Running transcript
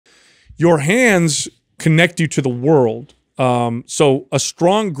your hands connect you to the world. So a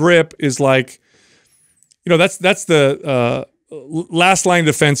strong grip is like, that's the last line of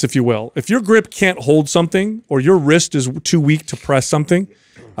defense, if you will. If your grip can't hold something or your wrist is too weak to press something,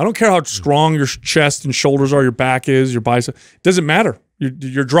 I don't care how strong your chest and shoulders are, your back is, your bicep, it doesn't matter.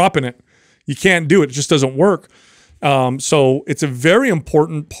 You're dropping it. You can't do it. It just doesn't work. So it's a very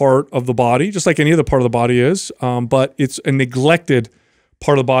important part of the body, just like any other part of the body is, but it's a neglected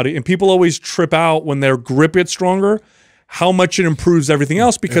part of the body. And people always trip out when their grip gets stronger, how much it improves everything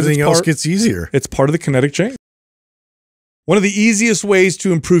else, because everything else gets easier. It's part of the kinetic chain. One of the easiest ways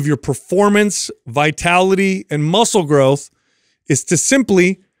to improve your performance, vitality, and muscle growth is to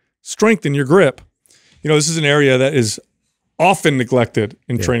simply strengthen your grip. This is an area that is often neglected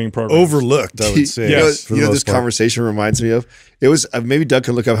in training programs. Overlooked, I would say. Yes. This conversation reminds me of, it was, maybe Doug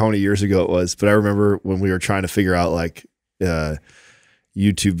can look up how many years ago it was, but I remember when we were trying to figure out like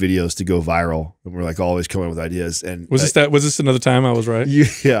YouTube videos to go viral, and we're like always coming up with ideas. And was this another time I was right?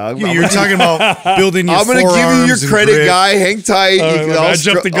 Yeah, you're talking about building your I'm going to give you your credit, guy. Hang tight. I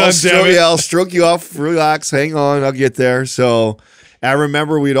jumped the gun, I'll stroke you off. Relax. Hang on. I'll get there. So I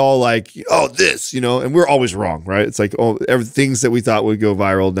remember we'd all like, this, and we're always wrong, right? It's like, things that we thought would go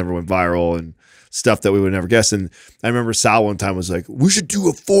viral never went viral, and stuff that we would never guess. And I remember Sal one time was like, we should do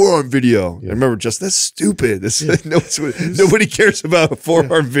a forearm video. I remember that's stupid. Nobody cares about a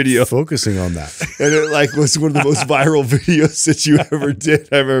forearm video. Focusing on that. And it was one of the most viral videos that you ever did.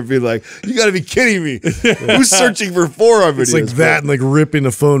 I remember being like, you got to be kidding me. Who's searching for forearm videos? It's like that and like ripping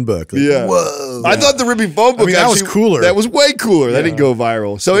a phone book. Like, whoa. I thought the ripping phone book that was cooler. That was way cooler. That didn't go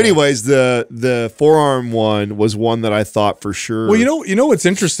viral. So anyways, the forearm one was one that I thought for sure. Well, you know what's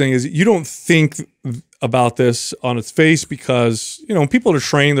interesting is you don't think about this on its face, because when people are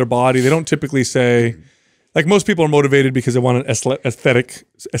training their body, they don't typically say, like, most people are motivated because they want an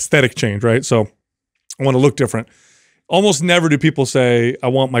aesthetic change, right? So I want to look different. Almost never do people say, I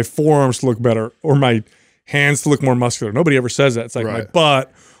want my forearms to look better or my hands to look more muscular. Nobody ever says that. It's like my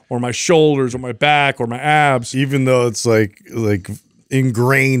butt or my shoulders or my back or my abs. Even though it's like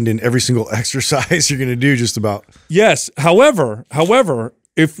ingrained in every single exercise you're going to do, just about. Yes. However,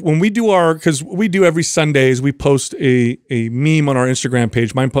 when we do because we do every Sundays, we post a meme on our Instagram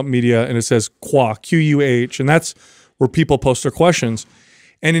page, Mind Pump Media, and it says QUH, Q-U-A-H, and that's where people post their questions.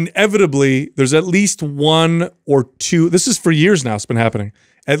 And inevitably, there's at least one or two, this is for years now, it's been happening,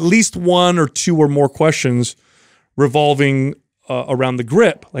 at least one or two or more questions revolving around the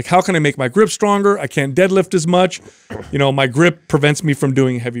grip. Like, how can I make my grip stronger? I can't deadlift as much. My grip prevents me from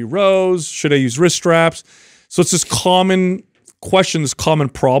doing heavy rows. Should I use wrist straps? So it's this common question, this common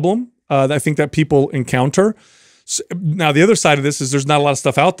problem that I think that people encounter. So, now, the other side of this is there's not a lot of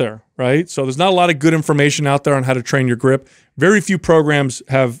stuff out there, right? So there's not a lot of good information out there on how to train your grip. Very few programs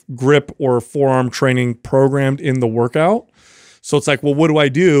have grip or forearm training programmed in the workout. So it's like, well, what do I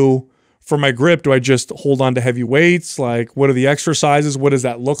do for my grip? Do I just hold on to heavy weights? Like, what are the exercises? What does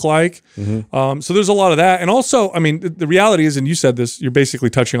that look like? So there's a lot of that. And also, I mean, the reality is, and you said this, you're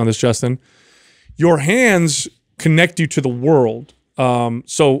basically touching on this, Justin, your hands connect you to the world.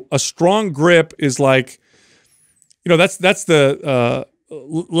 So a strong grip is like, that's the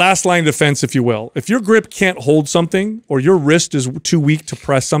last line of defense, if you will. If your grip can't hold something or your wrist is too weak to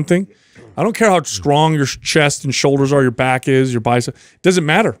press something, I don't care how strong your chest and shoulders are, your back is, your bicep, it doesn't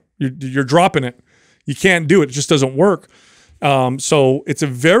matter. You're dropping it. You can't do it. It just doesn't work. So it's a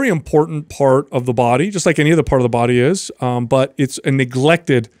very important part of the body, just like any other part of the body is, but it's a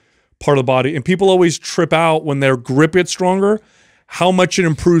neglected part of the body. And people always trip out when their grip gets stronger, how much it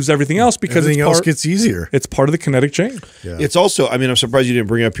improves everything else, because everything else gets easier. It's part of the kinetic chain. Yeah. It's also, I mean, I'm surprised you didn't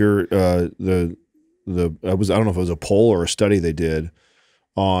bring up your I don't know if it was a poll or a study they did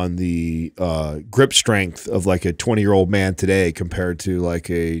on the grip strength of like a 20-year-old man today compared to like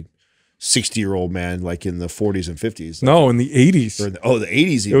a 60-year-old man like in the 40s and 50s. No, in the 80s. The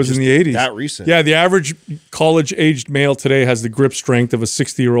 80s. It was in the 80s. That recent. Yeah, the average college-aged male today has the grip strength of a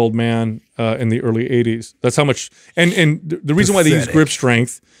 60-year-old man in the early 80s. That's how much. And the reason why they use grip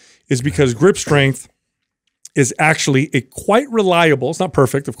strength is because grip strength is actually a quite reliable, it's not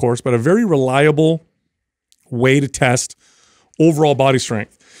perfect, of course, but a very reliable way to test overall body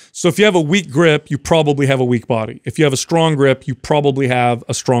strength. So if you have a weak grip, you probably have a weak body. If you have a strong grip, you probably have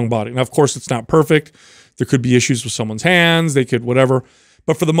a strong body. Now, of course, it's not perfect. There could be issues with someone's hands. They could whatever.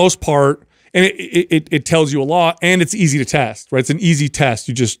 But for the most part, and it tells you a lot, and it's easy to test, right? It's an easy test.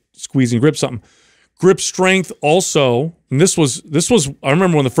 You just squeeze and grip something. Grip strength also, and this was I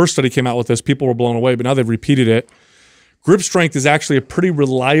remember when the first study came out with this, people were blown away, but now they've repeated it. Grip strength is actually a pretty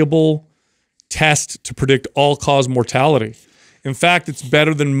reliable test to predict all-cause mortality. In fact, it's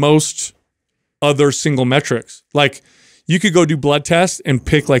better than most other single metrics. Like you could go do blood tests and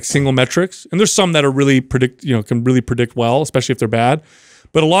pick like single metrics. And there's some that are really can really predict well, especially if they're bad.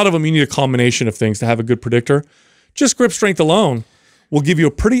 But a lot of them, you need a combination of things to have a good predictor. Just grip strength alone will give you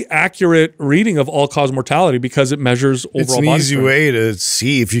a pretty accurate reading of all-cause mortality because it measures overall body strength. It's an easy way to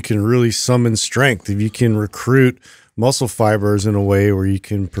see if you can really summon strength, if you can recruit muscle fibers in a way where you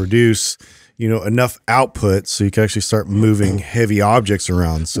can produce, enough output so you can actually start moving heavy objects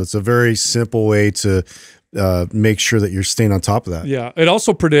around. So it's a very simple way to make sure that you're staying on top of that. Yeah. It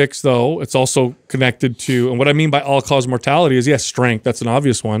also predicts, though, it's also connected to, and what I mean by all-cause mortality is, yes, strength. That's an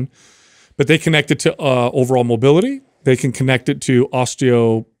obvious one. But they connect it to overall mobility. They can connect it to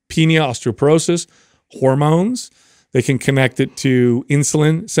osteopenia, osteoporosis, hormones. They can connect it to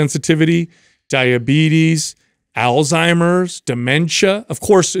insulin sensitivity, diabetes, Alzheimer's, dementia. Of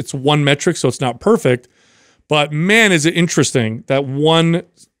course, it's one metric, so it's not perfect. But man, is it interesting that one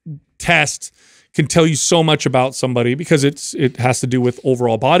test can tell you so much about somebody because it has to do with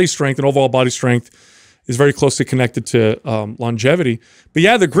overall body strength, and overall body strength is very closely connected to longevity. But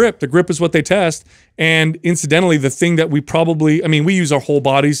yeah, the grip is what they test. And incidentally, the thing that we we use our whole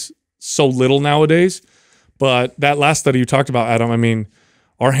bodies so little nowadays, but that last study you talked about, Adam,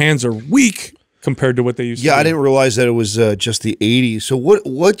 our hands are weak compared to what they used to be. Yeah, I didn't realize that it was just the 80s. So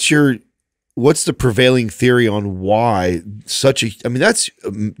what's the prevailing theory on why that's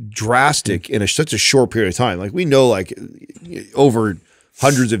drastic in such a short period of time? Like we know like over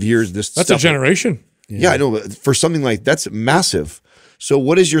hundreds of years, that's a generation. Yeah, I know. But for something like that's massive. So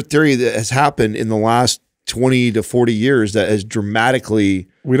what is your theory that has happened in the last 20 to 40 years that has dramatically...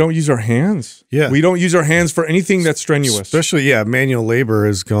 We don't use our hands. Yeah. We don't use our hands for anything that's strenuous. Especially, manual labor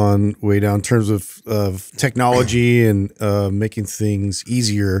has gone way down in terms of technology and making things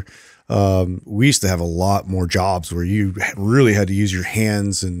easier. We used to have a lot more jobs where you really had to use your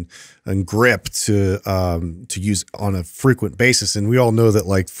hands and grip to use on a frequent basis. And we all know that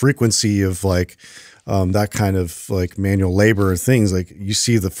like frequency of like that kind of like manual labor and things, like you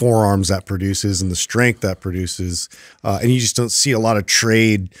see the forearms that produces and the strength that produces, and you just don't see a lot of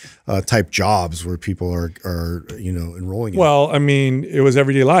trade type jobs where people are enrolling in. Well, it was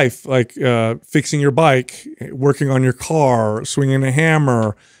everyday life, like fixing your bike, working on your car, swinging a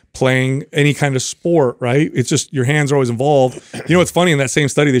hammer, playing any kind of sport, right? It's just your hands are always involved. It's funny, in that same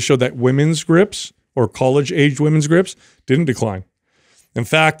study, they showed that women's grips or college-aged women's grips didn't decline. In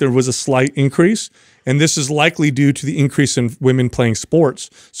fact, there was a slight increase, and this is likely due to the increase in women playing sports.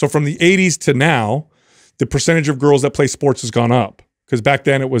 So from the 80s to now, the percentage of girls that play sports has gone up. Because back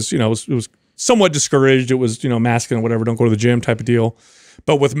then it was, it was somewhat discouraged. It was, masculine, whatever, don't go to the gym type of deal.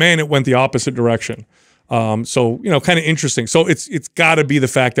 But with men, it went the opposite direction. So, kind of interesting. So it's got to be the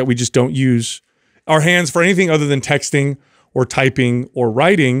fact that we just don't use our hands for anything other than texting or typing or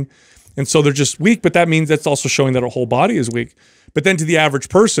writing. And so they're just weak, but that means that's also showing that our whole body is weak. But then to the average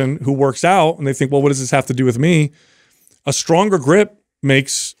person who works out and they think, well, what does this have to do with me? A stronger grip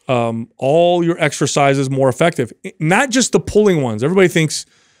makes all your exercises more effective. Not just the pulling ones. Everybody thinks,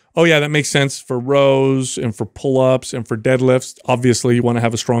 oh yeah, that makes sense for rows and for pull-ups and for deadlifts. Obviously, you want to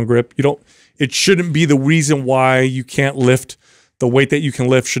have a strong grip. It shouldn't be the reason why you can't lift. The weight that you can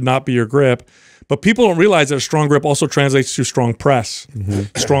lift should not be your grip. But people don't realize that a strong grip also translates to strong press.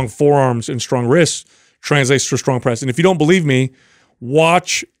 Strong forearms and strong wrists translates to strong press. And if you don't believe me,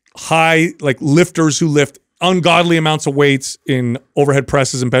 watch lifters who lift ungodly amounts of weights in overhead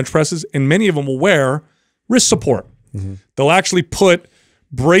presses and bench presses, and many of them will wear wrist support. They'll actually put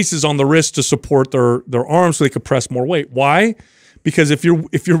braces on the wrist to support their arms so they could press more weight. Why? Because if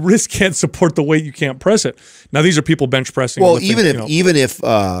your wrist can't support the weight, you can't press it. Now these are people bench pressing. Well, even if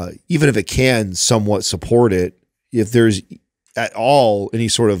it can somewhat support it, if there's at all any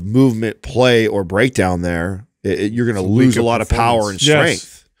sort of movement, play, or breakdown there, you're going to lose a lot of power and strength.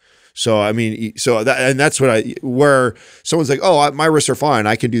 Yes. So that's where someone's like, oh, my wrists are fine,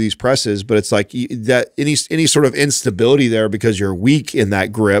 I can do these presses, but it's like that any sort of instability there because you're weak in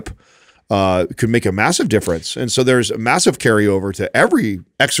that grip could make a massive difference. And so there's a massive carryover to every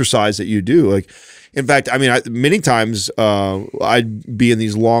exercise that you do. Like, in fact, many times I'd be in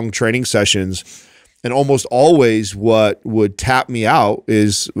these long training sessions, and almost always what would tap me out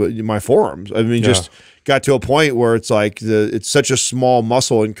is my forearms. Just got to a point where it's like it's such a small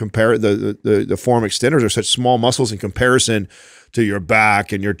muscle in the forearm extenders are such small muscles in comparison to your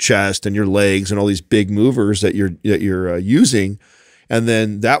back and your chest and your legs and all these big movers that you're using. And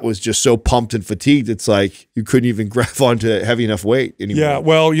then that was just so pumped and fatigued, it's like you couldn't even grab onto heavy enough weight anymore. Yeah,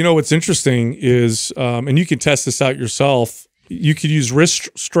 well, what's interesting is, and you can test this out yourself, you could use wrist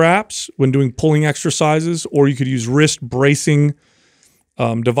straps when doing pulling exercises, or you could use wrist bracing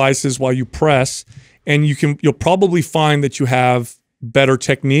devices while you press, and you'll probably find that you have better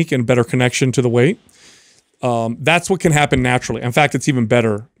technique and better connection to the weight. That's what can happen naturally. In fact, it's even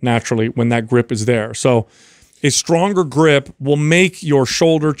better naturally when that grip is there. So a stronger grip will make your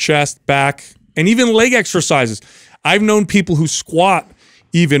shoulder, chest, back, and even leg exercises. I've known people who squat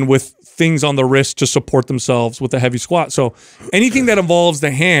even with things on the wrist to support themselves with a heavy squat. So anything that involves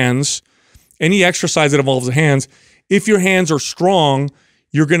the hands, any exercise that involves the hands, if your hands are strong,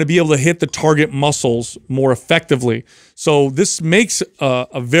 you're going to be able to hit the target muscles more effectively. So this makes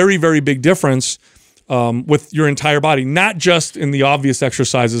a very, very big difference with your entire body, not just in the obvious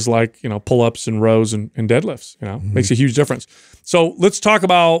exercises like, pull-ups and rows and deadlifts, makes a huge difference. So let's talk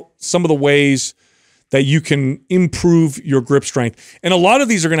about some of the ways that you can improve your grip strength. And a lot of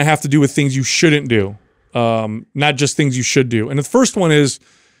these are going to have to do with things you shouldn't do, not just things you should do. And the first one is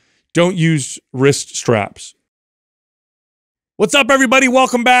don't use wrist straps. What's up, everybody?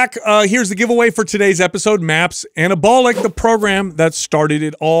 Welcome back. Here's the giveaway for today's episode, MAPS Anabolic, the program that started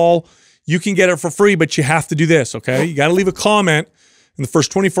it all. You can get it for free, but you have to do this, okay? You got to leave a comment in the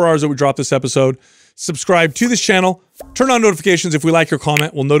first 24 hours that we drop this episode. Subscribe to this channel. Turn on notifications. If we like your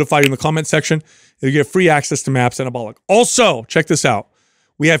comment, we'll notify you in the comment section. You get free access to MAPS Anabolic. Also, check this out.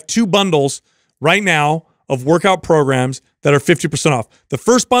 We have 2 bundles right now of workout programs that are 50% off. The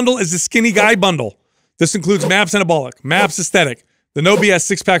first bundle is the Skinny Guy bundle. This includes MAPS Anabolic, MAPS Aesthetic, the No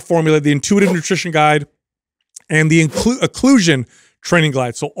BS 6-pack formula, the Intuitive Nutrition Guide, and the Occlusion Training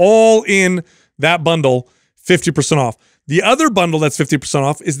Glide. So all in that bundle, 50% off. The other bundle that's 50%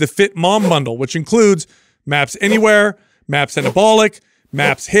 off is the Fit Mom bundle, which includes MAPS Anywhere, MAPS Anabolic,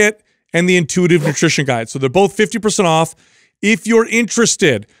 MAPS HIIT, and the Intuitive Nutrition Guide. So they're both 50% off. If you're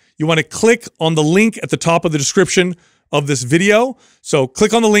interested, you want to click on the link at the top of the description of this video. So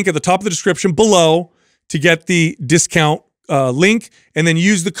click on the link at the top of the description below to get the discount link, and then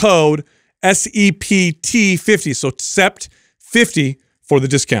use the code SEPT50. So SEPT50 for the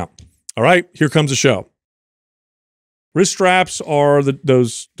discount. All right, here comes the show. Wrist straps are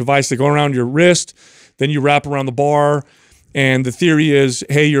those devices that go around your wrist, then you wrap around the bar, and the theory is,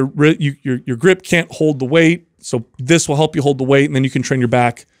 hey, your grip can't hold the weight, so this will help you hold the weight, and then you can train your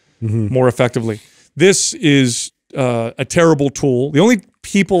back more effectively. This is a terrible tool. The only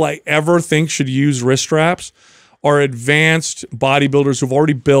people I ever think should use wrist straps are advanced bodybuilders who've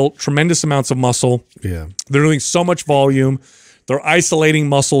already built tremendous amounts of muscle. Yeah, they're doing so much volume. They're isolating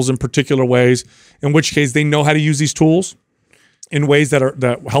muscles in particular ways, in which case they know how to use these tools in ways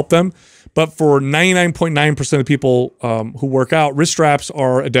that help them. But for 99.9% of people who work out, wrist straps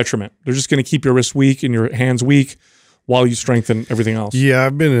are a detriment. They're just going to keep your wrists weak and your hands weak while you strengthen everything else. Yeah,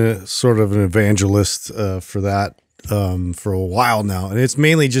 I've been a sort of an evangelist for that for a while now. And it's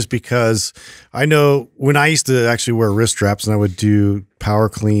mainly just because I know when I used to actually wear wrist straps and I would do power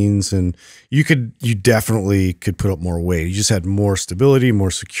cleans, and you definitely could put up more weight. You just had more stability,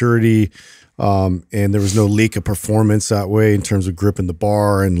 more security. And there was no leak of performance that way in terms of gripping the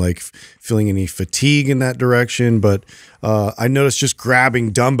bar and like feeling any fatigue in that direction. But I noticed just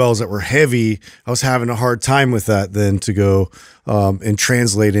grabbing dumbbells that were heavy, I was having a hard time with that then to go and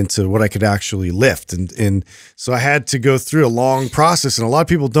translate into what I could actually lift. And so I had to go through a long process. And a lot of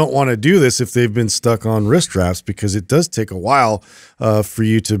people don't want to do this if they've been stuck on wrist straps, because it does take a while for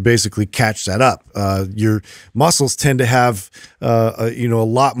you to basically catch that up. Your muscles tend to have a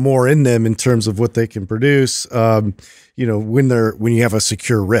lot more in them in terms of what they can produce. When you have a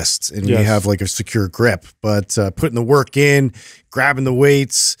secure wrist and you have like a secure grip, but putting the work in, grabbing the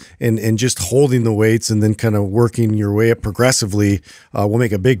weights and just holding the weights and then kind of working your way up progressively will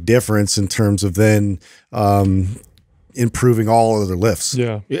make a big difference in terms of then improving all other lifts.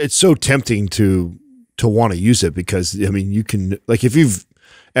 Yeah. It's so tempting to want to use it because, I mean, you can, like, if you've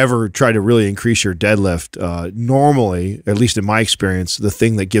ever tried to really increase your deadlift, normally, at least in my experience, the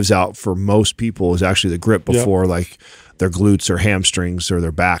thing that gives out for most people is actually the grip before like their glutes or hamstrings or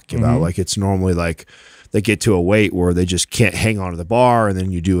their back give out. Like, it's normally like they get to a weight where they just can't hang onto the bar, and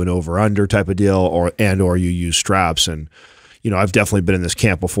then you do an over-under type of deal, or you use straps. And I've definitely been in this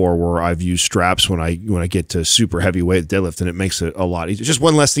camp before where I've used straps when I get to super heavyweight deadlift, and it makes it a lot easier. It's just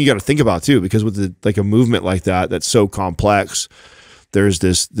one less thing you got to think about too, because with a movement like that that's so complex, there's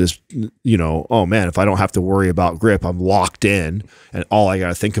this, you know, oh man, if I don't have to worry about grip, I'm locked in, and all I got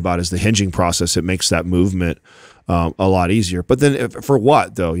to think about is the hinging process. It makes that movement a lot easier. But then for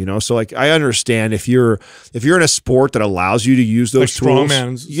what though, you know? So like, I understand if you're in a sport that allows you to use those tools,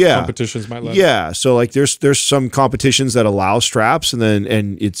 competitions might let yeah. So like there's some competitions that allow straps, and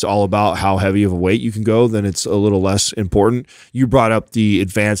it's all about how heavy of a weight you can go. Then it's a little less important. You brought up the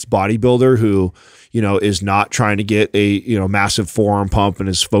advanced bodybuilder who, you know, is not trying to get a, you know, massive forearm pump and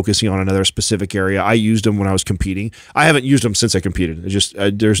is focusing on another specific area. I used them when I was competing. I haven't used them since I competed. It just,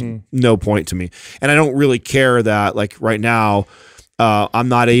 there's no point to me. And I don't really care that, like right now, I'm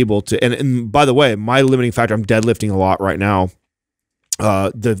not able to, and by the way, my limiting factor, I'm deadlifting a lot right now.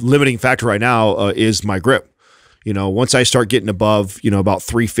 The limiting factor right now is my grip. You know, once I start getting above, you know, about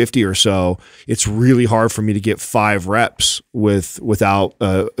 350 or so, it's really hard for me to get 5 reps without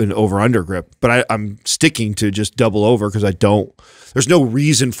an over-under grip. But I'm sticking to just double over because there's no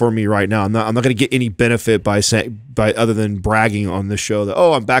reason for me right now. I'm not going to get any benefit by other than bragging on this show that,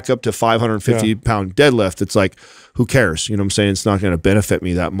 oh, I'm back up to 550 pound deadlift. It's like, who cares? You know what I'm saying? It's not going to benefit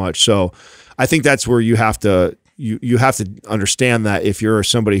me that much. So I think that's where you have to, you have to understand that if you're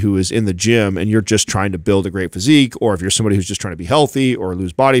somebody who is in the gym and you're just trying to build a great physique, or if you're somebody who's just trying to be healthy or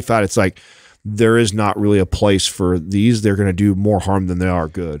lose body fat, it's like there is not really a place for these. They're going to do more harm than they are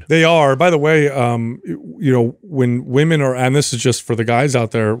good. They are. By the way, you know, when women are, and this is just for the guys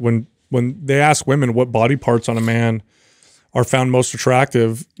out there, when they ask women what body parts on a man are found most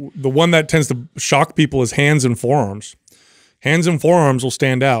attractive, the one that tends to shock people is hands and forearms. Hands and forearms will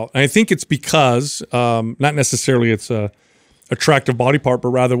stand out. And I think it's because, not necessarily it's a attractive body part, but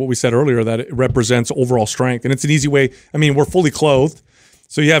rather what we said earlier, that it represents overall strength. And it's an easy way. I mean, we're fully clothed.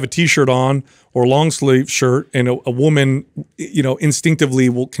 So you have a t-shirt on or a long sleeve shirt, and a woman, you know, instinctively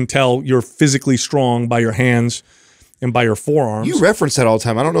can tell you're physically strong by your hands and by your forearms. You reference that all the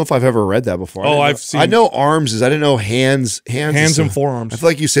time. I don't know if I've ever read that before. I've seen. I know arms is. I didn't know hands and forearms. I feel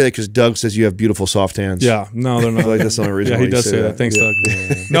like you say that because Doug says you have beautiful soft hands. Yeah, no, they're not. I feel like that's the only reason. Yeah, he does say that. Thanks, Doug.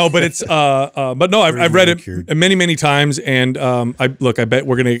 No, but it's but no, I've read it many times, and I bet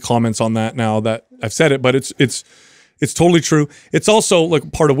we're gonna get comments on that now that I've said it, but it's totally true. It's also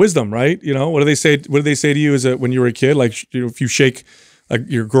like part of wisdom, right? You know, what do they say? What did they say to you as when you were a kid? Like, you know, if you shake like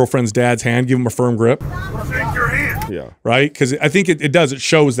your girlfriend's dad's hand, give him a firm grip. Shake your hand. Yeah. Right? Because I think it does. It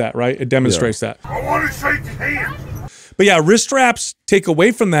shows that, right? It demonstrates that. I want to shake your hand. But yeah, wrist straps take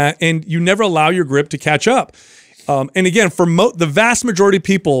away from that, and you never allow your grip to catch up. And again, for the vast majority of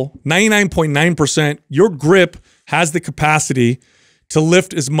people, 99.9%, your grip has the capacity to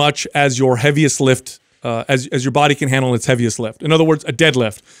lift as much as your heaviest lift, as your body can handle its heaviest lift. In other words, a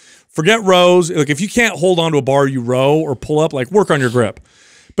deadlift. Forget rows. Like if you can't hold onto a bar, you row or pull up, like work on your grip.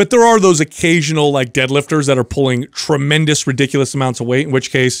 But there are those occasional like deadlifters that are pulling tremendous, ridiculous amounts of weight, in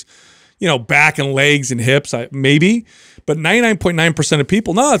which case, you know, back and legs and hips, maybe. But 99.9% of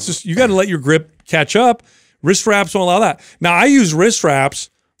people, no, it's just you got to let your grip catch up. Wrist straps won't allow that. Now, I use wrist straps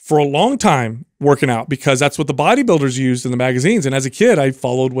for a long time working out because that's what the bodybuilders used in the magazines. And as a kid, I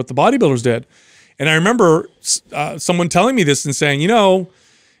followed what the bodybuilders did. And I remember someone telling me this and saying, you know,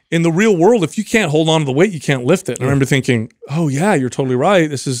 in the real world, if you can't hold on to the weight, you can't lift it. And I remember thinking, oh yeah, you're totally right.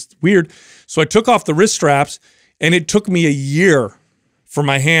 This is weird. So I took off the wrist straps, and it took me a year for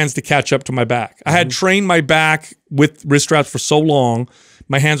my hands to catch up to my back. I had trained my back with wrist straps for so long.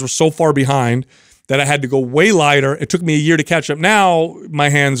 My hands were so far behind that I had to go way lighter. It took me a year to catch up. Now my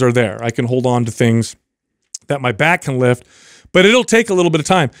hands are there. I can hold on to things that my back can lift, but it'll take a little bit of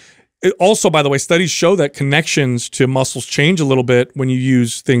time. Also, by the way, studies show that connections to muscles change a little bit when you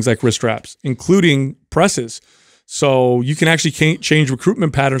use things like wrist straps, including presses. So you can actually change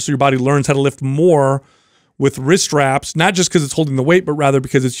recruitment patterns so your body learns how to lift more with wrist straps, not just because it's holding the weight, but rather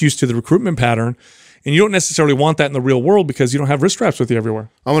because it's used to the recruitment pattern. And you don't necessarily want that in the real world because you don't have wrist straps with you everywhere.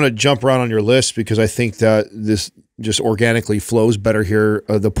 I'm going to jump around on your list because I think that this just organically flows better here.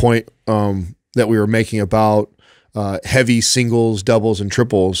 The point that we were making about heavy singles, doubles, and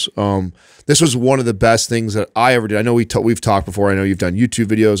triples. This was one of the best things that I ever did. I know we've talked before. I know you've done YouTube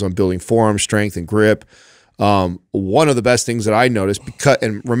videos on building forearm strength and grip. One of the best things that I noticed,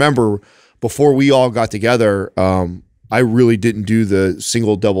 and remember, before we all got together, I really didn't do the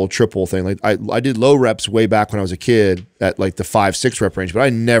single, double, triple thing. Like I did low reps way back when I was a kid at like the 5-6 rep range, but I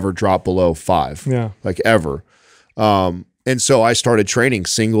never dropped below 5, like ever. And so I started training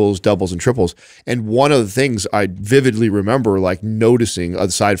singles, doubles, and triples. And one of the things I vividly remember like noticing,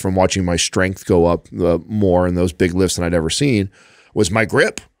 aside from watching my strength go up more in those big lifts than I'd ever seen, was my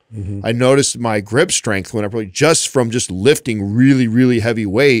grip. I noticed my grip strength went up really just from just lifting really, really heavy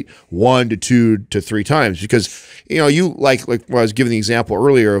weight 1 to 2 to 3 times. Because, you know, you like when I was giving the example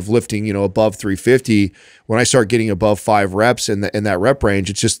earlier of lifting, you know, above 350, when I start getting above 5 reps in that rep range,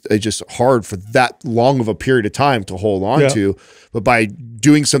 it's just hard for that long of a period of time to hold on to. But by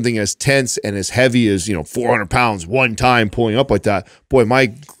doing something as tense and as heavy as, you know, 400 pounds one time pulling up like that, boy,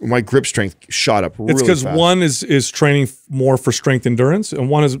 my grip strength shot up really fast. It's because one is training more for strength endurance and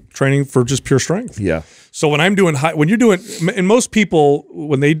one is training for just pure strength. Yeah. So when I'm doing when you're doing, and most people,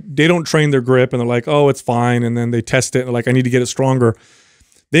 when they don't train their grip and they're like, oh, it's fine. And then they test it and they're like, I need to get it stronger.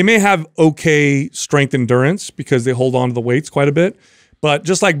 They may have okay strength endurance because they hold on to the weights quite a bit. But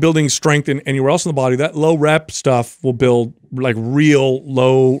just like building strength in anywhere else in the body, that low rep stuff will build like real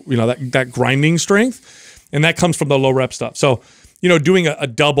low, you know, that grinding strength. And that comes from the low rep stuff. So, you know, doing a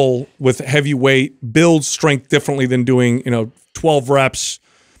double with heavy weight builds strength differently than doing, you know, 12 reps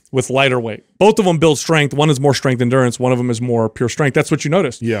with lighter weight. Both of them build strength. One is more strength endurance. One of them is more pure strength. That's what you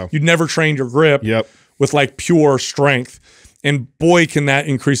noticed. Yeah. You'd never trained your grip with like pure strength. And boy, can that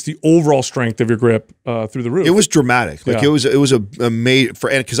increase the overall strength of your grip through the roof. It was dramatic. Like it was a made for,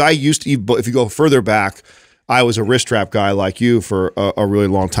 and because I used to, if you go further back, I was a wrist strap guy like you for a really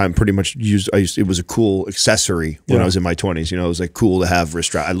long time. Pretty much it was a cool accessory when I was in my 20s. You know, it was like cool to have wrist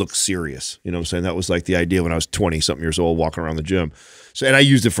strap. I looked serious. You know what I'm saying? That was like the idea when I was 20 something years old walking around the gym. So, and I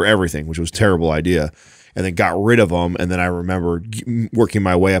used it for everything, which was a terrible idea. And then got rid of them. And then I remember working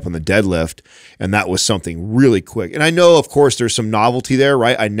my way up on the deadlift, and that was something really quick. And I know, of course, there's some novelty there,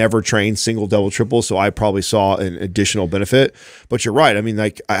 right? I never trained single, double, triple, so I probably saw an additional benefit. But you're right. I mean,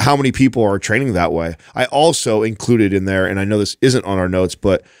 like, how many people are training that way? I also included in there, and I know this isn't on our notes,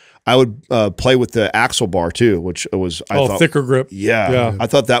 but I would play with the axle bar too, which was I thought thicker grip. Yeah, I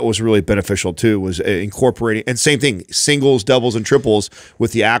thought that was really beneficial too. Was incorporating, and same thing, singles, doubles, and triples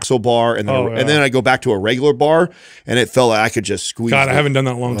with the axle bar, and then and then I go back to a regular bar, and it felt like I could just squeeze. God, I haven't done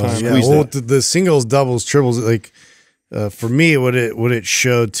that in a long time. Yeah, well, the singles, doubles, triples, like for me, what it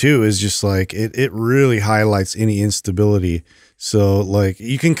showed too is just like it really highlights any instability. So like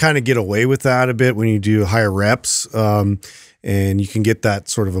you can kind of get away with that a bit when you do higher reps. And you can get that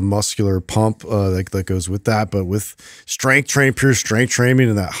sort of a muscular pump that goes with that. But with strength training, pure strength training,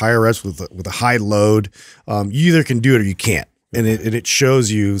 and that higher reps with a high load, you either can do it or you can't. And it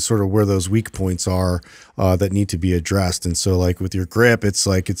shows you sort of where those weak points are that need to be addressed. And so like with your grip, it's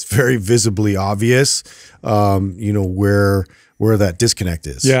like it's very visibly obvious, you know, where that disconnect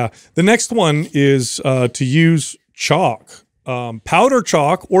is. Yeah. The next one is to use chalk, powder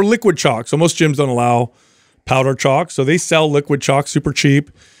chalk or liquid chalk. So most gyms don't allow powder chalk. So they sell liquid chalk super cheap.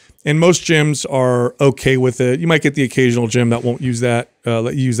 And most gyms are okay with it. You might get the occasional gym that won't use that,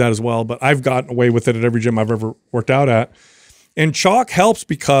 let you use that as well. But I've gotten away with it at every gym I've ever worked out at. And chalk helps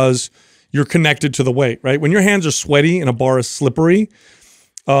because you're connected to the weight, right? When your hands are sweaty and a bar is slippery,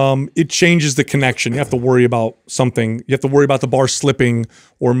 it changes the connection. You have to worry about something. You have to worry about the bar slipping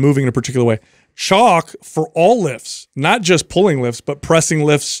or moving in a particular way. Chalk for all lifts, not just pulling lifts, but pressing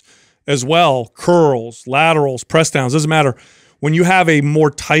lifts as well, curls, laterals, press downs, doesn't matter. When you have a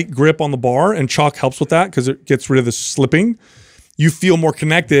more tight grip on the bar, and chalk helps with that because it gets rid of the slipping, you feel more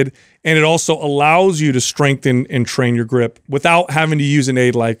connected, and it also allows you to strengthen and train your grip without having to use an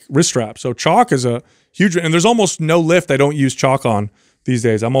aid like wrist strap. So chalk is a huge, and there's almost no lift I don't use chalk on these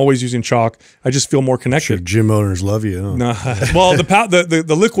days. I'm always using chalk. I just feel more connected. Sure, gym owners love you. Huh? No, well,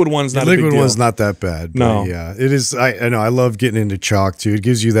 the liquid one's not a big deal. The liquid one's not that bad. No, yeah, it is. I know. I love getting into chalk too. It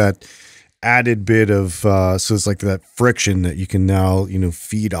gives you that added bit of so it's like that friction that you can now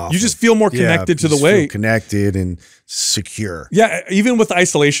feed off. You just feel more connected to the weight, connected and secure. Yeah, even with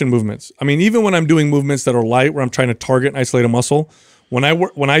isolation movements. I mean, even when I'm doing movements that are light, where I'm trying to target and isolate a muscle, when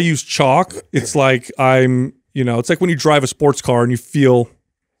I use chalk, it's like it's like when you drive a sports car and you feel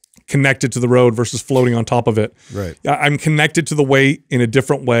connected to the road versus floating on top of it. Right. I'm connected to the weight in a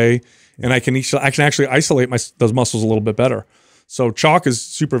different way, and I can actually isolate those muscles a little bit better. So chalk is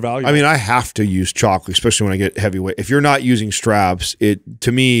super valuable. I mean, I have to use chalk, especially when I get heavyweight. If you're not using straps,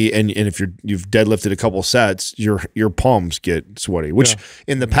 to me, and if you've deadlifted a couple sets, your palms get sweaty. Which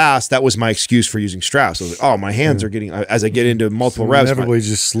in the past, that was my excuse for using straps. I was like, oh, my hands are getting, as I get into multiple reps, inevitably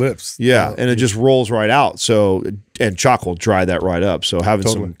just slips. Yeah, and it just rolls right out. So, and chalk will dry that right up. So having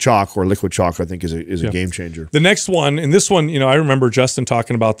some chalk or liquid chalk, I think, is a game changer. The next one, and this one, I remember Justin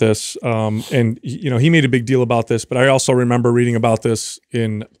talking about this, and he made a big deal about this, but I also remember reading about this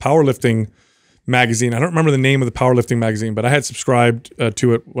in powerlifting magazine. I don't remember the name of the powerlifting magazine, but I had subscribed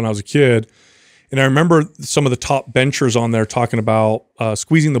to it when I was a kid. And I remember some of the top benchers on there talking about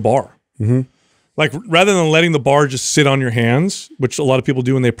squeezing the bar. Mm-hmm. like rather than letting the bar just sit on your hands, which a lot of people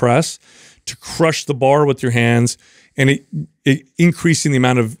do when they press, to crush the bar with your hands and it increasing the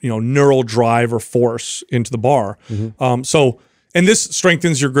amount of neural drive or force into the bar. And this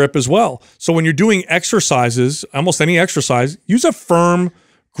strengthens your grip as well. So when you're doing exercises, almost any exercise, use a firm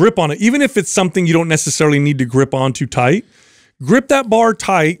grip on it. Even if it's something you don't necessarily need to grip onto tight, grip that bar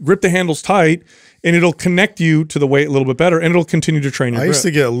tight, grip the handles tight, and it'll connect you to the weight a little bit better, and it'll continue to train your grip. I used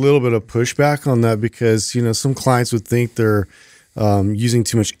to get a little bit of pushback on that because, some clients would think they're using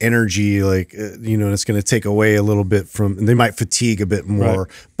too much energy, like, and it's going to take away a little bit from, and they might fatigue a bit more.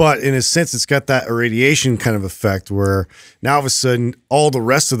 Right. But in a sense, it's got that irradiation kind of effect where now all of a sudden all the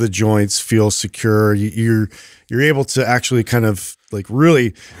rest of the joints feel secure. You're able to actually kind of like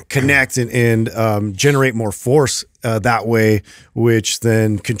really connect and generate more force that way, which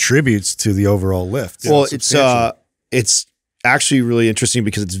then contributes to the overall lift. Well, it's actually really interesting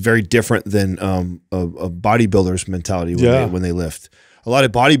because it's very different than a bodybuilder's mentality when they lift. A lot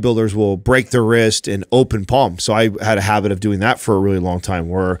of bodybuilders will break their wrist and open palm. So I had a habit of doing that for a really long time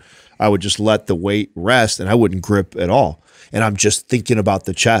where I would just let the weight rest and I wouldn't grip at all. And I'm just thinking about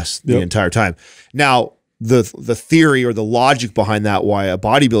the chest the entire time. Now, the theory or the logic behind that, why a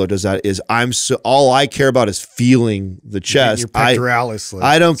bodybuilder does that, is all I care about is feeling the chest. Your pectoralis,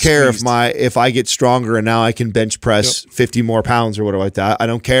 I don't care if I get stronger and now I can bench press 50 more pounds or whatever like that. I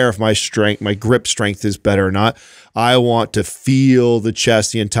don't care if my grip strength is better or not. I want to feel the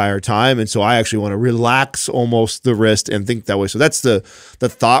chest the entire time. And so I actually want to relax almost the wrist and think that way. So that's the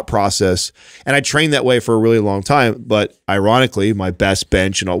thought process. And I trained that way for a really long time. But ironically, my best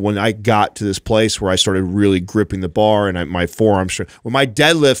bench, when I got to this place where I started really gripping the bar and my forearm strength, when my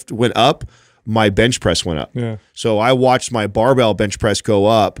deadlift went up, my bench press went up. Yeah. So I watched my barbell bench press go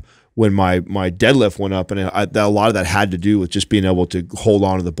up when my deadlift went up, and a lot of that had to do with just being able to hold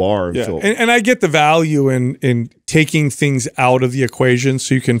on to the bar. Yeah. And I get the value in taking things out of the equation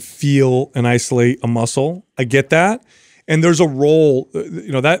so you can feel and isolate a muscle. I get that. And there's a role,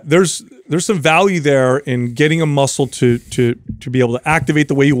 that there's some value there in getting a muscle to be able to activate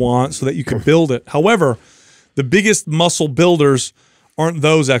the way you want so that you can build it. However, the biggest muscle builders aren't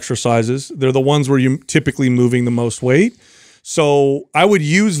those exercises. They're the ones where you're typically moving the most weight. So I would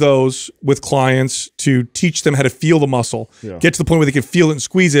use those with clients to teach them how to feel the muscle, get to the point where they can feel it and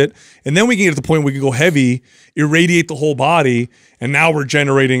squeeze it. And then we can get to the point where we can go heavy, irradiate the whole body. And now we're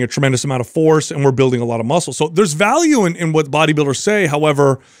generating a tremendous amount of force and we're building a lot of muscle. So there's value in what bodybuilders say.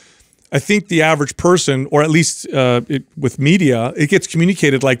 However, I think the average person, or at least with media, it gets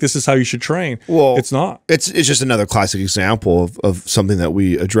communicated like this is how you should train. Well, it's not. It's just another classic example of something that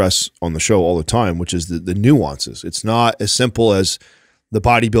we address on the show all the time, which is the nuances. It's not as simple as the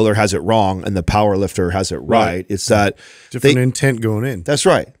bodybuilder has it wrong and the power lifter has it right. It's that different intent going in. That's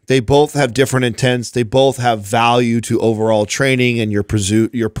right. They both have different intents. They both have value to overall training and your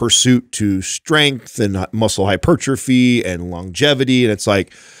pursuit to strength and muscle hypertrophy and longevity. And it's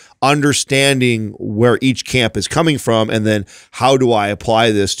like understanding where each camp is coming from and then how do I apply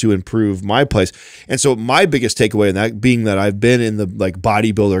this to improve my place. And so my biggest takeaway in that, being that I've been in the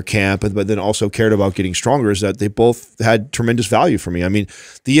bodybuilder camp but then also cared about getting stronger, is that they both had tremendous value for me. I mean,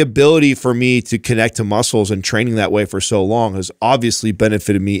 the ability for me to connect to muscles and training that way for so long has obviously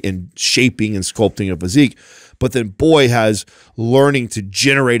benefited me in shaping and sculpting a physique. But then, boy, has learning to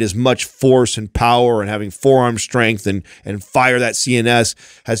generate as much force and power and having forearm strength and fire that CNS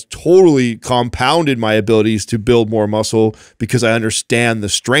has totally compounded my abilities to build more muscle, because I understand the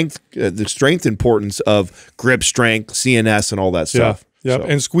strength importance of grip strength, CNS, and all that stuff. Yeah, so.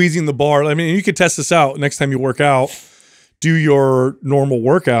 And squeezing the bar. I mean, you could test this out next time you work out. Do your normal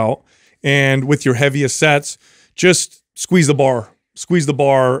workout, and with your heaviest sets, just squeeze the bar. Squeeze the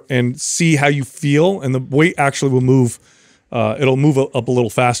bar and see how you feel, and the weight actually will move. It'll move up a little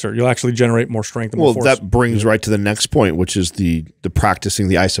faster. You'll actually generate more strength and more force. That brings right to the next point, which is the practicing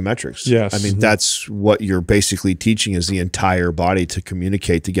the isometrics. Yes. I mean, that's what you're basically teaching, is the entire body to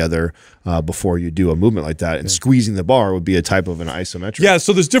communicate together before you do a movement like that. And squeezing the bar would be a type of an isometric. Yeah,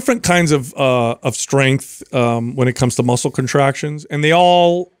 so there's different kinds of strength when it comes to muscle contractions, and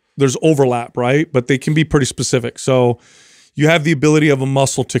there's overlap, right? But they can be pretty specific. So you have the ability of a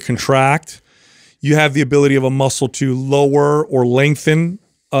muscle to contract. You have the ability of a muscle to lower or lengthen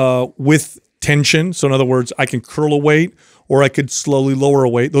with tension. So in other words, I can curl a weight or I could slowly lower a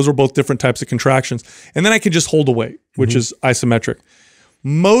weight. Those are both different types of contractions. And then I can just hold a weight, which is isometric.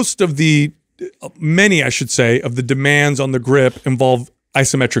 Many, I should say, of the demands on the grip involve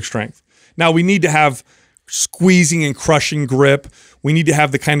isometric strength. Now, we need to have squeezing and crushing grip. We need to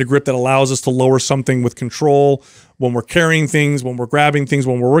have the kind of grip that allows us to lower something with control when we're carrying things, when we're grabbing things,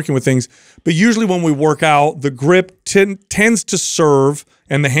 when we're working with things. But usually when we work out, the grip tends to serve,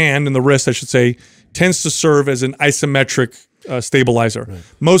 and the hand and the wrist, I should say, tends to serve as an isometric stabilizer. Right.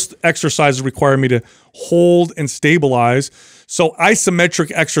 Most exercises require me to hold and stabilize. So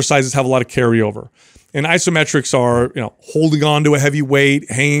isometric exercises have a lot of carryover. And isometrics are, holding on to a heavy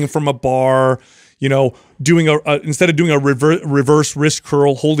weight, hanging from a bar, doing instead of doing a reverse wrist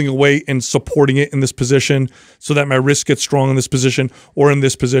curl, holding a weight and supporting it in this position so that my wrist gets strong in this position or in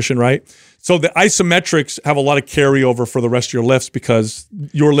this position, right? So the isometrics have a lot of carryover for the rest of your lifts because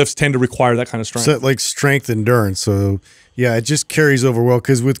your lifts tend to require that kind of strength. So like strength endurance. So yeah, it just carries over well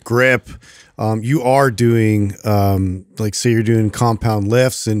because with grip, you are doing like say you're doing compound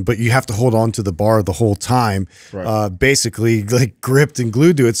lifts but you have to hold on to the bar the whole time, right. Basically like gripped and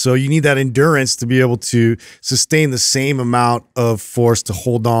glued to it. So you need that endurance to be able to sustain the same amount of force to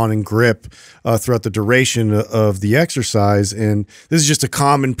hold on and grip throughout the duration of the exercise. And this is just a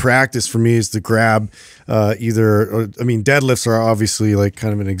common practice for me is to grab deadlifts are obviously like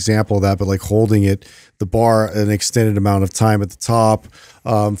kind of an example of that, but like holding the bar an extended amount of time at the top.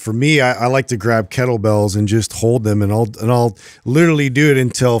 For me, I like to grab kettlebells and just hold them, and I'll literally do it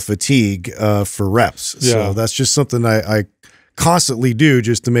until fatigue for reps. Yeah. So that's just something I constantly do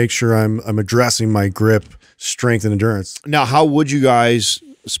just to make sure I'm addressing my grip, strength, and endurance. Now, how would you guys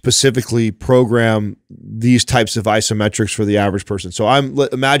specifically program these types of isometrics for the average person? So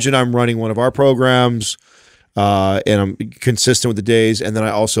imagine I'm running one of our programs. And I'm consistent with the days. And then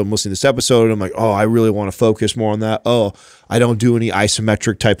I also am listening to this episode and I'm like, oh, I really want to focus more on that. Oh, I don't do any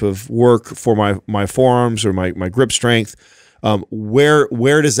isometric type of work for my forearms or my grip strength.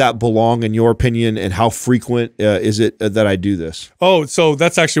 Where does that belong in your opinion, and how frequent is it that I do this? Oh, so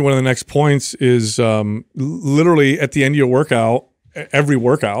that's actually one of the next points is literally at the end of your workout, every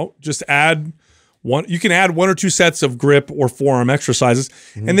workout, just add you can add 1 or 2 sets of grip or forearm exercises,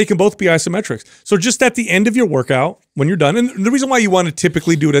 and they can both be isometrics. So just at the end of your workout, when you're done, and the reason why you want to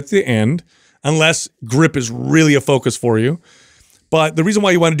typically do it at the end, unless grip is really a focus for you, but the reason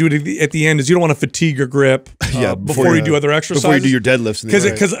why you want to do it at the end is you don't want to fatigue your grip before you do other exercises. Before you do your deadlifts.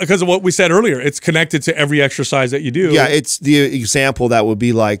 Because of what we said earlier, it's connected to every exercise that you do. Yeah, it's the example that would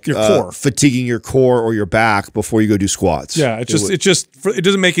be like your core. Fatiguing your core or your back before you go do squats. Yeah, it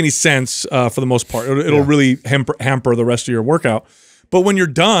doesn't make any sense for the most part. It'll really hamper the rest of your workout. But when you're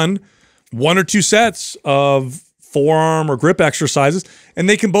done, 1 or 2 sets of forearm or grip exercises, and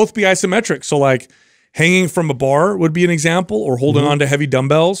they can both be isometric. So like hanging from a bar would be an example, or holding on to heavy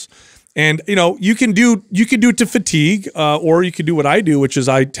dumbbells. And you can do it to fatigue, or you could do what I do, which is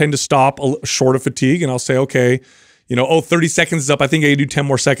I tend to stop short of fatigue, and I'll say, okay, 30 seconds is up. I think I can do 10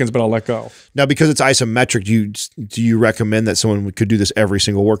 more seconds, but I'll let go. Now, because it's isometric, do you recommend that someone could do this every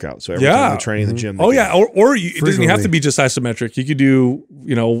single workout? So every time they're training in the gym. Oh yeah, or it doesn't have to be just isometric. You could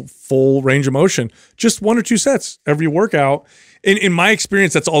do full range of motion, just 1 or 2 sets every workout. In my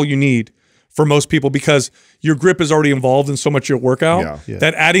experience, that's all you need for most people, because your grip is already involved in so much of your workout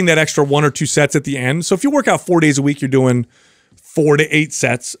that adding that extra 1 or 2 sets at the end. So if you work out 4 days a week, you're doing 4 to 8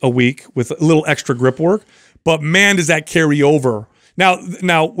 sets a week with a little extra grip work. But man, does that carry over. Now,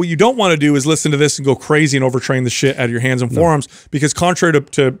 what you don't want to do is listen to this and go crazy and overtrain the shit out of your hands and forearms, because contrary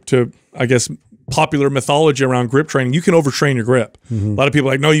to I guess, popular mythology around grip training, you can overtrain your grip. A lot of people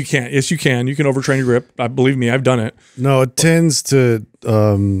are like, no, you can't. Yes, you can. You can overtrain your grip. Believe me, I've done it. No, it tends to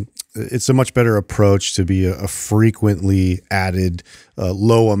it's a much better approach to be a frequently added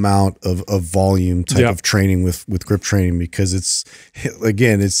low amount of volume type of training with grip training, because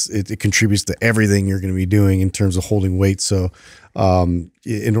it contributes to everything you're going to be doing in terms of holding weight. So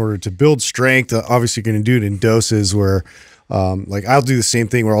in order to build strength, obviously you're going to do it in doses where like I'll do the same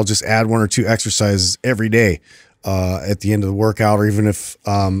thing where I'll just add 1 or 2 exercises every day at the end of the workout, or even if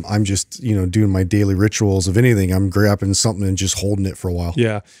I'm just doing my daily rituals of anything, I'm grabbing something and just holding it for a while.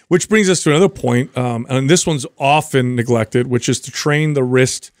 Yeah, which brings us to another point, and this one's often neglected, which is to train the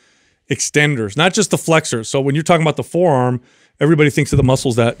wrist extenders, not just the flexors. So when you're talking about the forearm, everybody thinks of the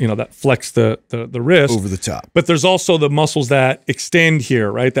muscles that that flex the wrist over the top, but there's also the muscles that extend here,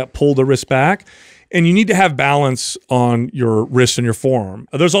 right? That pull the wrist back. And you need to have balance on your wrist and your forearm.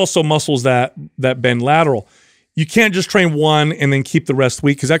 There's also muscles that bend lateral. You can't just train one and then keep the rest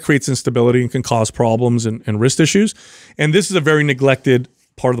weak, because that creates instability and can cause problems and wrist issues. And this is a very neglected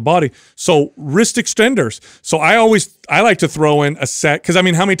part of the body. So wrist extenders. So I like to throw in a set, because I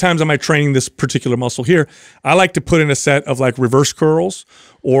mean, how many times am I training this particular muscle here? I like to put in a set of like reverse curls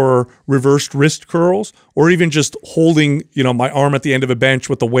or reversed wrist curls, or even just holding, you know, my arm at the end of a bench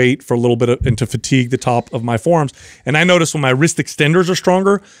with the weight for a little bit and to fatigue the top of my forearms. And I notice when my wrist extenders are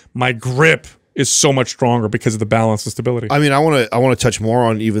stronger, my grip is so much stronger because of the balance and stability. I mean, I want to touch more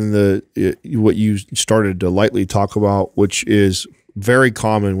on even what you started to lightly talk about, which is very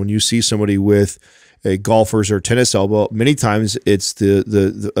common when you see somebody with a golfer's or tennis elbow. Many times it's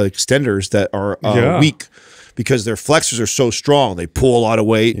the extenders that are weak, because their flexors are so strong. They pull a lot of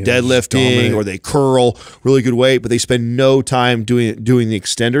weight, deadlifting, or they curl really good weight, but they spend no time doing the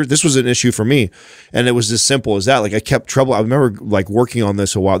extender. This was an issue for me, and it was as simple as that. Like, I kept trouble. I remember like working on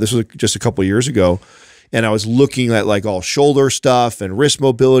this a while. This was just a couple of years ago, and I was looking at like all shoulder stuff and wrist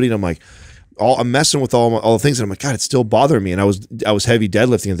mobility, and I'm like, I'm messing with all the things, and I'm like, God, it's still bothering me. And I was heavy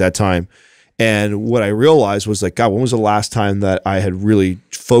deadlifting at that time. And what I realized was like, God, when was the last time that I had really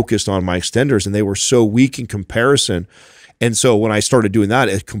focused on my extenders? And they were so weak in comparison. And so when I started doing that,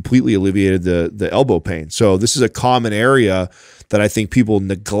 it completely alleviated the elbow pain. So this is a common area that I think people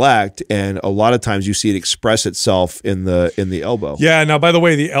neglect, and a lot of times you see it express itself in the elbow. Yeah. Now, by the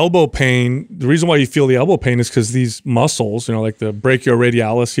way, the elbow pain, the reason why you feel the elbow pain is because these muscles, you know, like the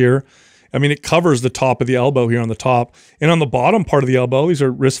brachioradialis here, I mean, it covers the top of the elbow here on the top. And on the bottom part of the elbow, these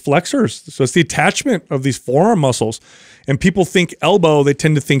are wrist flexors. So it's the attachment of these forearm muscles. And people think elbow, they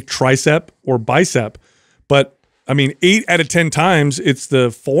tend to think tricep or bicep. But I mean, 8 out of 10 times, it's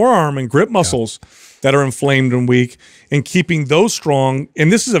the forearm and grip muscles that are inflamed and weak, and keeping those strong.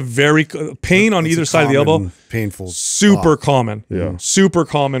 And this is a very pain on either side of the elbow. Painful. Super common. Yeah. Super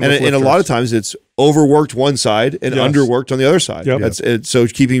common. And a lot of times it's overworked one side and underworked on the other side. Yep. So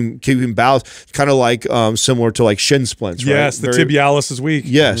keeping balance, kind of like similar to like shin splints, right? Yes, the tibialis is weak.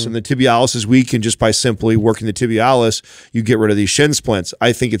 Yes, and the tibialis is weak, and just by simply working the tibialis, you get rid of these shin splints.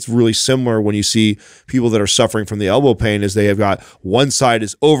 I think it's really similar when you see people that are suffering from the elbow pain, is they have got one side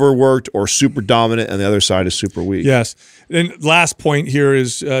is overworked or super dominant, and the other side is super weak. Yes. And last point here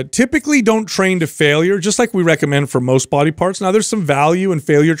is typically don't train to failure, just like we recommend for most body parts. Now, there's some value in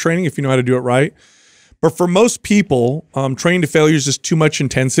failure training if you know how to do it right. But for most people, training to failure is just too much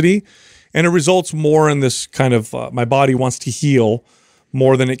intensity, and it results more in this kind of my body wants to heal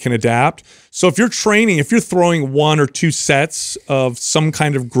more than it can adapt. So if you're training, if you're throwing 1 or 2 sets of some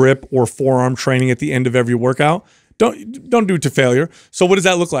kind of grip or forearm training at the end of every workout, don't do it to failure. So what does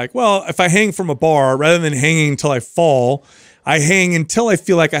that look like? Well, if I hang from a bar, rather than hanging until I fall, I hang until I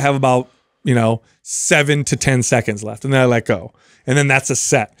feel like I have about, 7 to 10 seconds left, and then I let go. And then that's a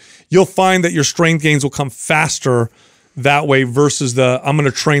set. You'll find that your strength gains will come faster that way versus I'm going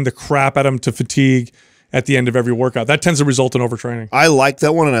to train the crap out of them to fatigue at the end of every workout. That tends to result in overtraining. I like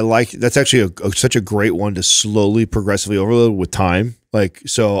that one, and that's actually such a great one to slowly, progressively overload with time. Like,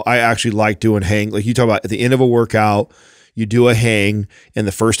 so I actually like doing hang. Like you talk about at the end of a workout, you do a hang, and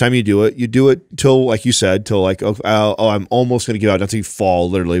the first time you do it till, like you said, till like, I'm almost going to give out, not till you fall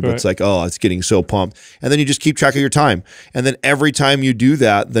literally, but it's like, it's getting so pumped. And then you just keep track of your time. And then every time you do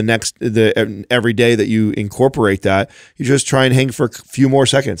that, every day that you incorporate that, you just try and hang for a few more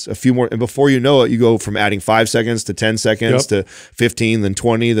seconds, and before you know it, you go from adding 5 seconds to 10 seconds to 15, then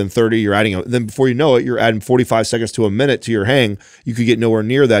 20, then 30, then before you know it, you're adding 45 seconds to a minute to your hang. You could get nowhere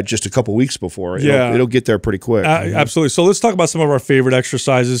near that just a couple weeks before. It'll get there pretty quick. Absolutely. So let's talk about some of our favorite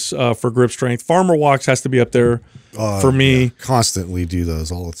exercises for grip strength. Farmer walks has to be up there for me. Yeah, constantly do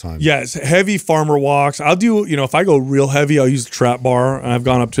those all the time. Yes, heavy farmer walks. I'll do, if I go real heavy, I'll use the trap bar. And I've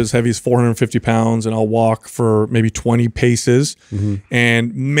gone up to as heavy as 450 pounds, and I'll walk for maybe 20 paces.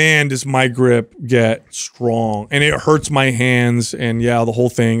 And man, does my grip get strong. And it hurts my hands and the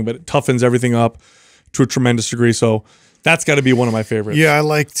whole thing, but it toughens everything up to a tremendous degree. So that's got to be one of my favorites. Yeah, I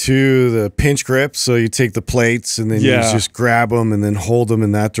like the pinch grip. So you take the plates and then you just grab them and then hold them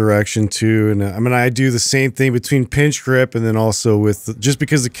in that direction too. And I mean, I do the same thing between pinch grip and then also with, just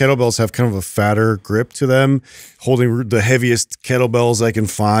because the kettlebells have kind of a fatter grip to them, holding the heaviest kettlebells I can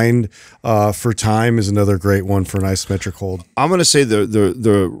find for time is another great one for an isometric hold. I'm going to say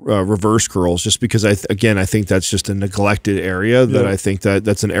the reverse curls, just because I think that's just a neglected area that I think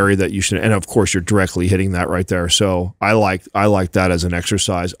that's an area that you should, and of course you're directly hitting that right there. So I like that as an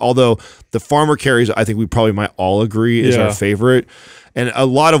exercise. Although the farmer carries, I think we probably might all agree is our favorite. And a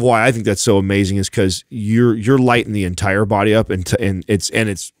lot of why I think that's so amazing is because you're lighting the entire body up, and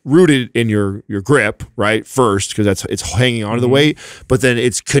it's rooted in your grip, right? First, because it's hanging onto the weight, but then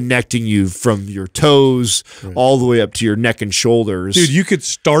it's connecting you from your toes all the way up to your neck and shoulders. Dude, you could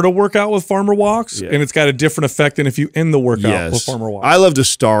start a workout with farmer walks, and it's got a different effect than if you end the workout with farmer walks. I love to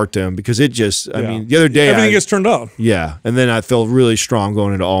start them because it just, I mean, the other day everything gets turned on. Yeah, and then I feel really strong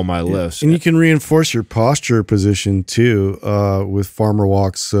going into all my lifts. And you can reinforce your posture position too with farmer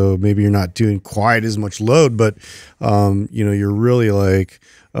walks. So maybe you're not doing quite as much load, but you know, you're really like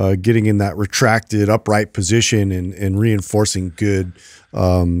getting in that retracted upright position and reinforcing good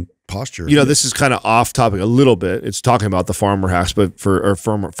posture. You know, this is kind of off topic a little bit. It's talking about the farmer hacks, but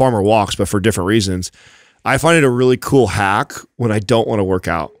farmer walks, but for different reasons. I find it a really cool hack when I don't want to work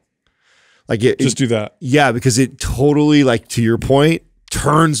out. Like just do that. Yeah, because it totally, like to your point,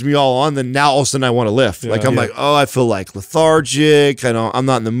 turns me all on. Then now all of a sudden I want to lift. Like I'm like, oh, I feel like lethargic. I'm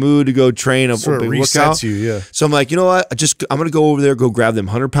not in the mood to go train a sort of big resets workout. you, yeah. So I'm like, you know what? I'm gonna go over there, go grab them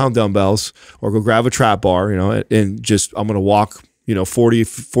 100-pound dumbbells, or go grab a trap bar, you know, and just I'm gonna walk, you know, 40,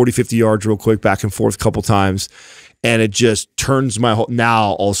 50 yards real quick, back and forth a couple times. And it just turns my whole,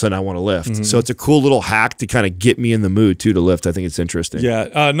 now all of a sudden I want to lift. So it's a cool little hack to kind of get me in the mood too to lift. I think it's interesting. Yeah.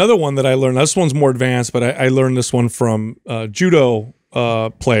 Another one that I learned, this one's more advanced, but I learned this one from judo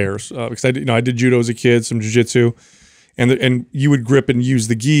players because I did judo as a kid, some jiu-jitsu, and you would grip and use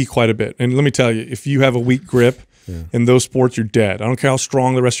the gi quite a bit. And let me tell you, if you have a weak grip in those sports, you're dead. I don't care how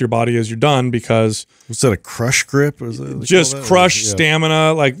strong the rest of your body is, you're done because was that a crush grip? Or was that just crush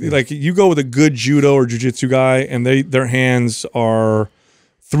stamina. Like you go with a good judo or jiu-jitsu guy, and their hands are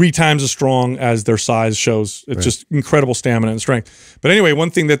 3 times as strong as their size shows. It's just incredible stamina and strength. But anyway,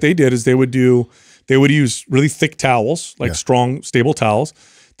 one thing that they did is they would use really thick towels, like strong, stable towels.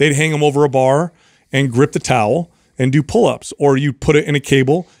 They'd hang them over a bar and grip the towel and do pull-ups, or you put it in a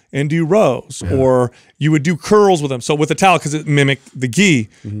cable and do rows, or you would do curls with them. So with a towel, because it mimicked the gi.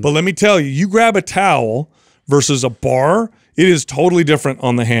 But let me tell you, you grab a towel versus a bar, it is totally different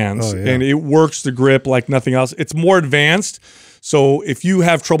on the hands, and it works the grip like nothing else. It's more advanced. So if you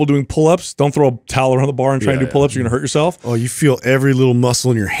have trouble doing pull-ups, don't throw a towel around the bar and try and do pull-ups. You're going to hurt yourself. Oh, you feel every little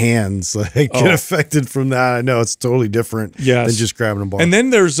muscle in your hands like get affected from that. I know it's totally different than just grabbing a bar. And then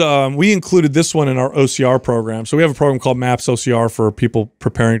there's, we included this one in our OCR program. So we have a program called MAPS OCR for people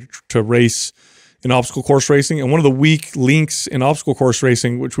preparing to race in obstacle course racing. And one of the weak links in obstacle course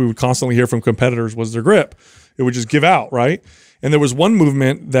racing, which we would constantly hear from competitors, was their grip. It would just give out, right? And there was one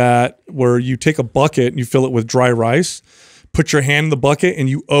movement where you take a bucket and you fill it with dry rice, put your hand in the bucket, and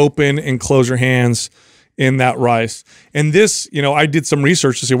you open and close your hands in that rice. And this, you know, I did some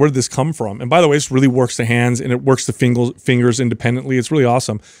research to see where did this come from. And by the way, this really works the hands and it works the fingers independently. It's really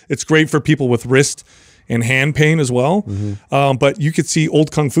awesome. It's great for people with wrist and hand pain as well. But you could see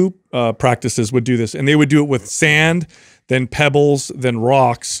old Kung Fu practices would do this. And they would do it with sand, then pebbles, then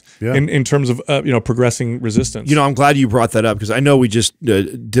rocks in terms of, you know, progressing resistance. You know, I'm glad you brought that up because I know we just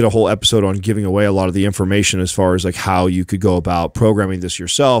did a whole episode on giving away a lot of the information as far as like how you could go about programming this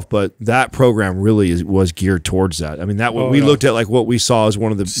yourself, but that program really was geared towards that. I mean, that we looked at like what we saw as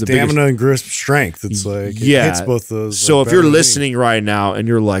one of the stamina biggest, and grip strength. It's like it hits both those. So like if you're listening right now and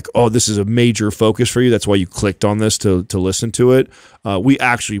you're like, oh, this is a major focus for you, that's why you clicked on this to listen to it. We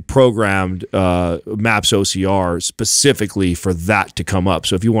actually programmed MAPS OCR specifically for that to come up.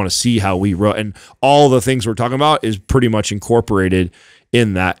 So if you want to see how we wrote, and all the things we're talking about is pretty much incorporated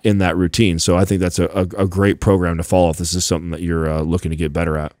in that routine. So I think that's a great program to follow if this is something that you're looking to get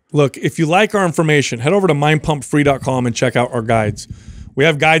better at. Look, if you like our information, head over to mindpumpfree.com and check out our guides. We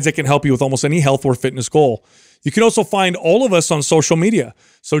have guides that can help you with almost any health or fitness goal. You can also find all of us on social media.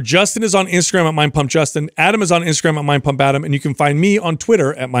 So Justin is on Instagram at MindPumpJustin, Adam is on Instagram at MindPumpAdam, and you can find me on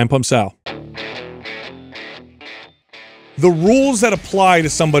Twitter at MindPumpSal. The rules that apply to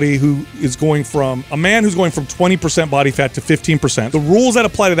somebody who is going from, a man who's going from 20% body fat to 15%, the rules that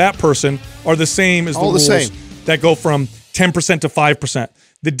apply to that person are the same as the rules that go from 10% to 5%.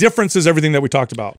 The difference is everything that we talked about.